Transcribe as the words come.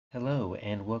Hello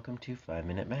and welcome to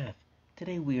 5-Minute Math.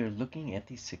 Today we are looking at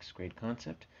the 6th grade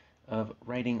concept of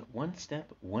writing one-step,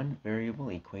 one-variable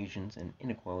equations and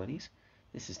inequalities.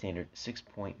 This is standard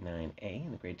 6.9a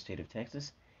in the great state of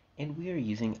Texas, and we are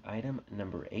using item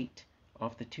number 8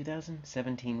 off the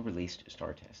 2017 released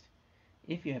STAAR test.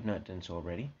 If you have not done so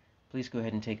already, please go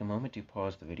ahead and take a moment to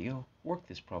pause the video, work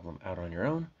this problem out on your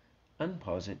own,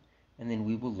 unpause it, and then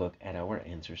we will look at our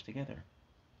answers together.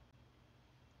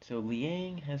 So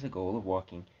Liang has a goal of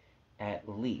walking at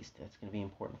least, that's going to be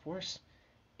important for us,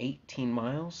 18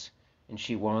 miles, and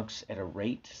she walks at a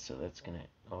rate, so that's going to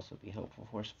also be helpful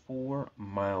for us, 4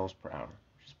 miles per hour,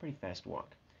 which is a pretty fast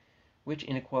walk. Which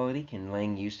inequality can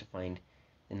Liang use to find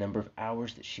the number of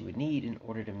hours that she would need in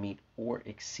order to meet or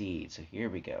exceed? So here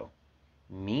we go.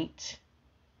 Meet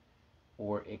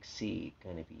or exceed,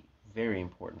 going to be very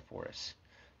important for us.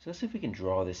 So let's see if we can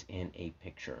draw this in a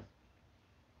picture.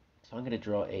 So I'm going to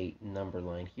draw a number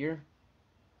line here,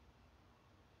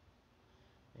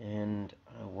 and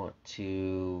I want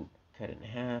to cut it in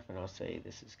half, and I'll say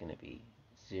this is going to be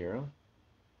 0,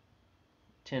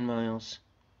 10 miles,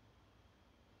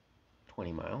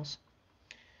 20 miles,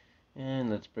 and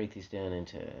let's break these down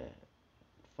into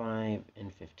 5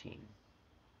 and 15.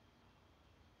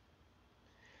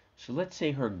 So let's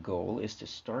say her goal is to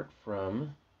start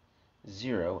from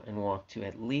 0 and walk to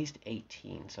at least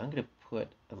 18. So I'm going to put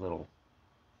a little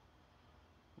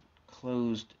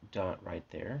closed dot right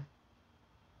there,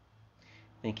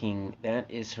 thinking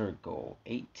that is her goal,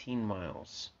 18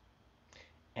 miles.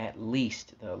 At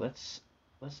least, though, let's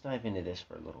dive into this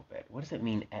for a little bit. What does it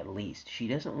mean, at least? She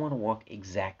doesn't want to walk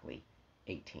exactly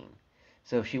 18.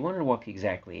 So if she wanted to walk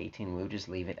exactly 18, we would just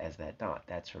leave it as that dot.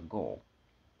 That's her goal.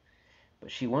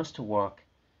 But she wants to walk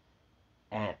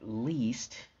at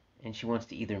least, and she wants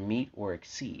to either meet or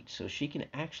exceed. So she can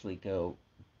actually go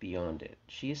beyond it.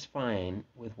 She is fine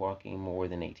with walking more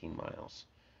than 18 miles.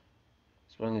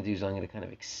 So what I'm going to do is I'm going to kind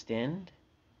of extend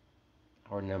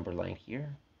our number line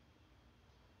here.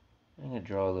 I'm going to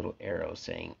draw a little arrow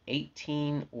saying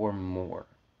 18 or more.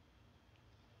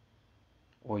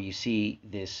 Or you see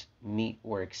this meet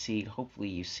or exceed. Hopefully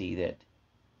you see that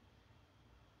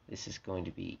this is going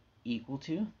to be equal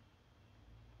to.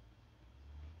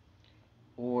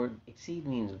 Or exceed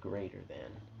means greater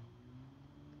than.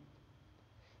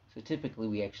 So typically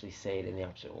we actually say it in the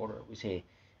opposite order. We say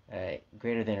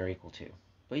greater than or equal to.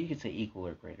 But you could say equal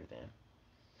or greater than.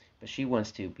 But she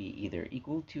wants to be either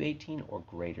equal to 18 or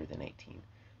greater than 18.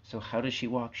 So how does she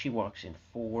walk? She walks in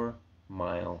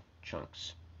 4-mile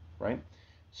chunks, right?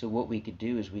 So what we could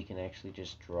do is we can actually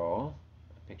just draw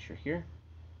a picture here.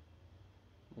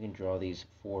 We can draw these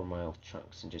 4-mile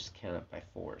chunks and just count it by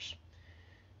 4s.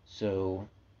 So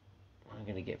I'm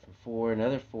going to get from 4,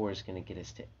 another 4 is going to get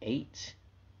us to 8.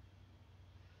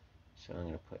 So I'm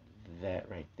going to put that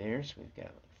right there. So we've got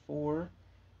like 4,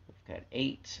 we've got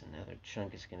 8, another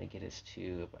chunk is going to get us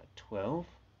to about 12.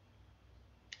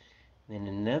 Then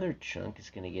another chunk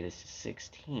is going to get us to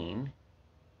 16.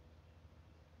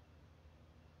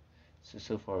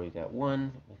 So far we've got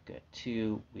 1, we've got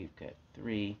 2, we've got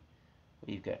 3,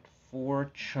 we've got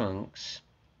 4 chunks.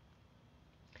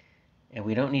 And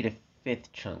we don't need a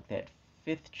 5th chunk. That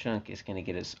 5th chunk is going to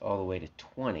get us all the way to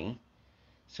 20.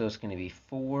 So it's going to be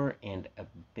 4 and a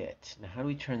bit. Now how do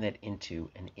we turn that into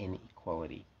an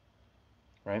inequality?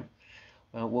 Right?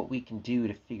 Well, what we can do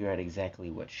to figure out exactly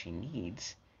what she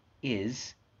needs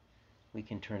is we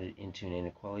can turn it into an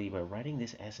inequality by writing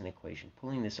this as an equation,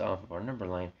 pulling this off of our number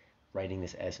line, writing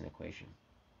this as an equation.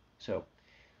 So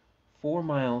 4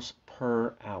 miles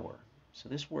per hour. So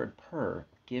this word per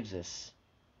gives us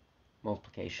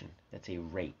multiplication. That's a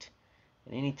rate.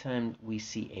 And anytime we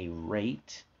see a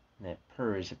rate, and that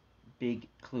per is a big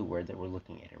clue word that we're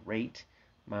looking at, a rate,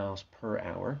 miles per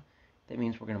hour, that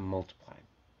means we're going to multiply.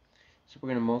 So we're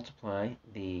going to multiply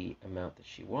the amount that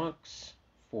she walks,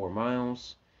 4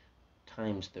 miles,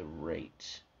 times the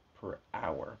rate per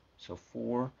hour. So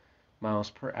 4 miles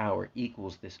per hour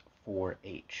equals this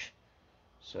 4h.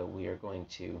 So we are going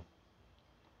to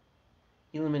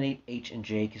eliminate h and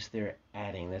j because they're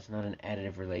adding. That's not an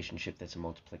additive relationship, that's a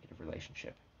multiplicative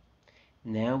relationship.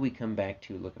 Now we come back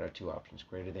to look at our two options,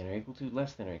 greater than or equal to,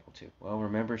 less than or equal to. Well,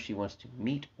 remember she wants to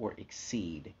meet or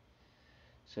exceed.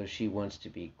 So she wants to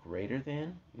be greater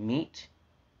than, meet,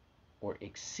 or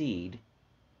exceed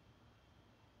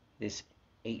this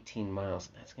 18 miles.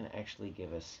 And that's going to actually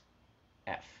give us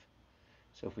f.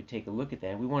 So if we take a look at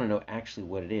that, we want to know actually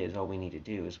what it is. All we need to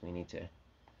do is we need to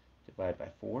divide by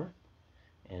 4.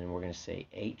 And we're going to say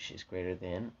h is greater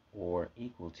than or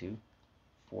equal to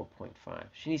 4.5.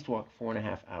 She needs to walk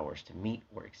 4.5 hours to meet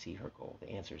or exceed her goal.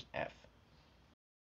 The answer is F.